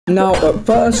Now, at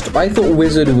first, I thought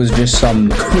Wizard was just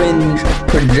some cringe,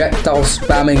 projectile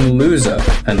spamming loser,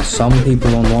 and some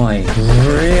people online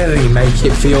really make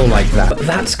it feel like that. But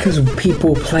that's because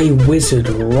people play Wizard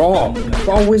wrong.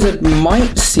 While Wizard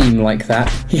might seem like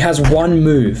that, he has one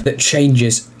move that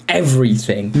changes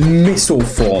everything. Missile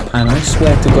form. And I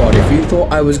swear to God, if you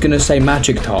thought I was gonna say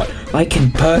magic tart, I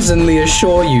can personally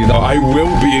assure you that I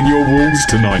will be in your walls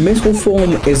tonight. Missile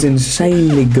form is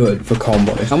insanely good for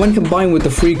combos, and when combined with the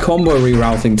free combo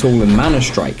rerouting tool in Mana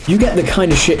Strike, you get the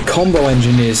kind of shit combo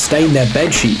engineers stain their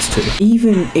bedsheets to.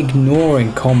 Even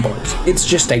ignoring combos, it's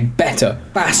just a better,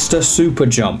 faster super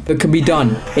jump that can be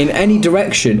done in any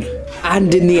direction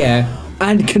and in the air,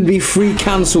 and can be free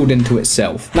cancelled into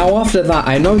itself. Now after that,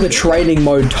 I know the training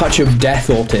mode touch of death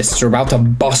autists are about to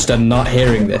bust a nut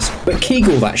hearing this, but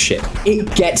Kegel that shit.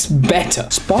 It gets better.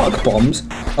 Spark bombs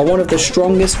are one of the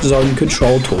strongest zone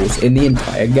control tools in the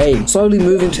entire game, slowly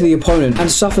moving to the opponent and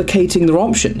suffocating their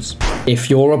options. If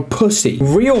you're a pussy,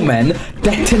 real men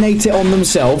detonate it on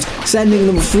themselves, sending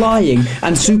them flying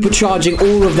and supercharging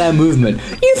all of their movement.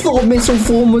 You thought missile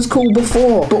form was cool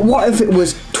before, but what if it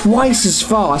was twice as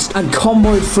fast and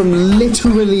comboed from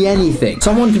literally anything?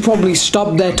 Someone could probably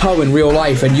stub their toe in real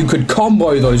life and you could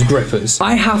combo those grippers.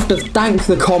 I have to thank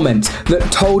the comments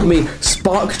that told me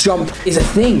Spark Jump is a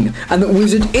thing and that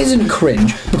Wizard isn't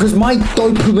cringe, because my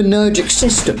dopaminergic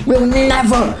system will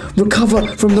never recover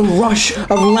from the rush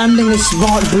of landing a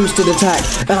Spark boosted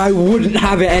attack, and I wouldn't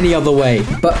have it any other way.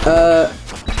 But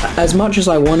as much as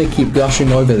I want to keep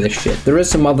gushing over this shit, there is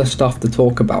some other stuff to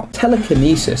talk about.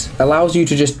 Telekinesis allows you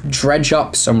to just dredge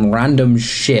up some random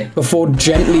shit before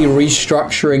gently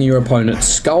restructuring your opponent's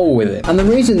skull with it. And the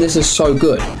reason this is so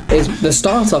good is the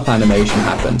startup animation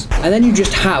happens, and then you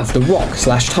just have the rock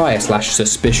slash tire slash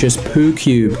suspicious poo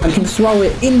cube and can throw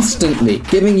it instantly,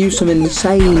 giving you some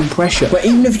insane pressure. But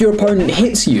even if your opponent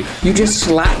hits you, you just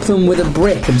slap them with a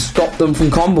brick and stop them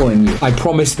from comboing you. I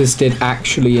promise this did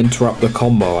actually interrupt the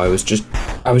combo. I was just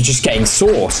getting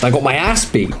sauced. I got my ass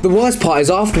beat. The worst part is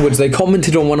afterwards they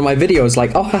commented on one of my videos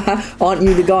like, oh haha, aren't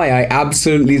you the guy I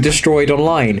absolutely destroyed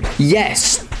online?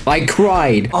 Yes, I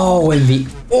cried. Oh, and the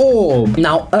orb.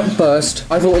 Now, at first,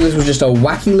 I thought this was just a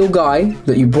wacky little guy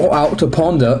that you brought out to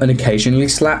ponder and occasionally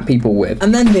slap people with.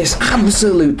 And then this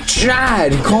absolute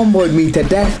Chad comboed me to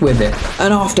death with it.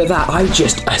 And after that, I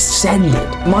just ascended.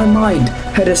 My mind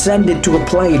had ascended to a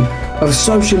plane of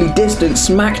socially distant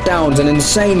smackdowns and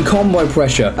insane combo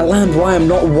pressure. A land where I am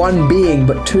not one being,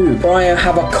 but two. Where I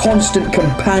have a constant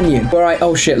companion. Where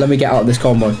oh shit, let me get out of this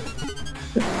combo.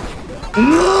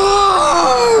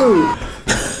 No!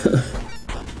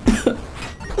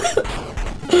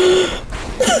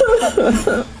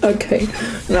 Okay,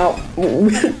 now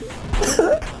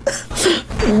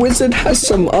Wizard has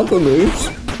some other moves,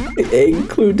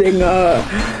 including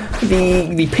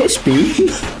the piss beam,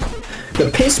 the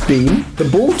piss beam, the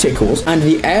ball tickles, and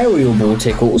the aerial ball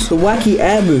tickles, the wacky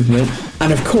air movement,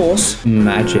 and of course,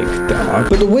 magic dart.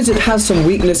 But the Wizard has some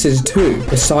weaknesses too.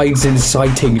 Besides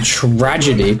inciting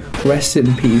tragedy, rest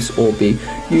in peace, Orby.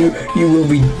 You will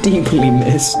be deeply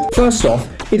missed. First off,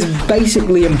 it's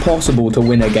basically impossible to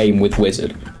win a game with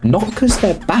Wizard. Not because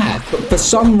they're bad, but for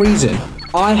some reason,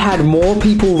 I had more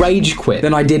people rage quit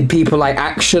than I did people I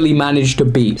actually managed to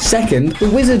beat. Second, the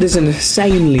Wizard is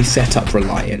insanely setup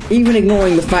reliant. Even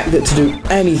ignoring the fact that to do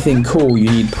anything cool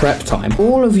you need prep time,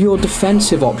 all of your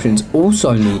defensive options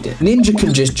also need it. Ninja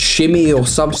can just shimmy or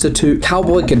substitute,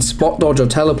 Cowboy can spot dodge or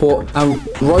teleport, and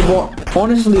Robot,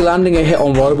 honestly landing a hit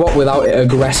on Robot without it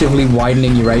aggressively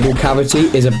widening your radial cavity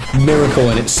is a miracle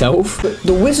in itself. But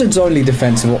the Wizard's only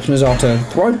defensive options are to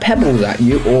throw pebbles at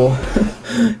you or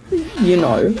you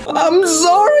know. I'm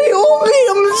sorry, Orby,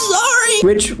 I'm sorry!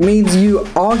 Which means you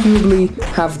arguably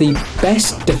have the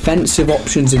best defensive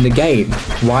options in the game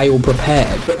while you're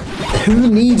prepared. But who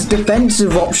needs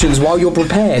defensive options while you're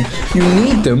prepared? You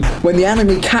need them when the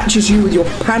enemy catches you with your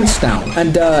pants down.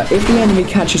 And if the enemy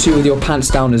catches you with your pants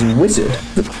down as a Wizard,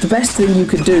 the best thing you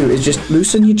could do is just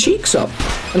loosen your cheeks up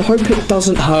and hope it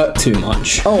doesn't hurt too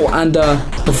much. Oh, and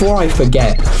before I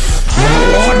forget,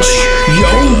 watch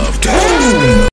your tone!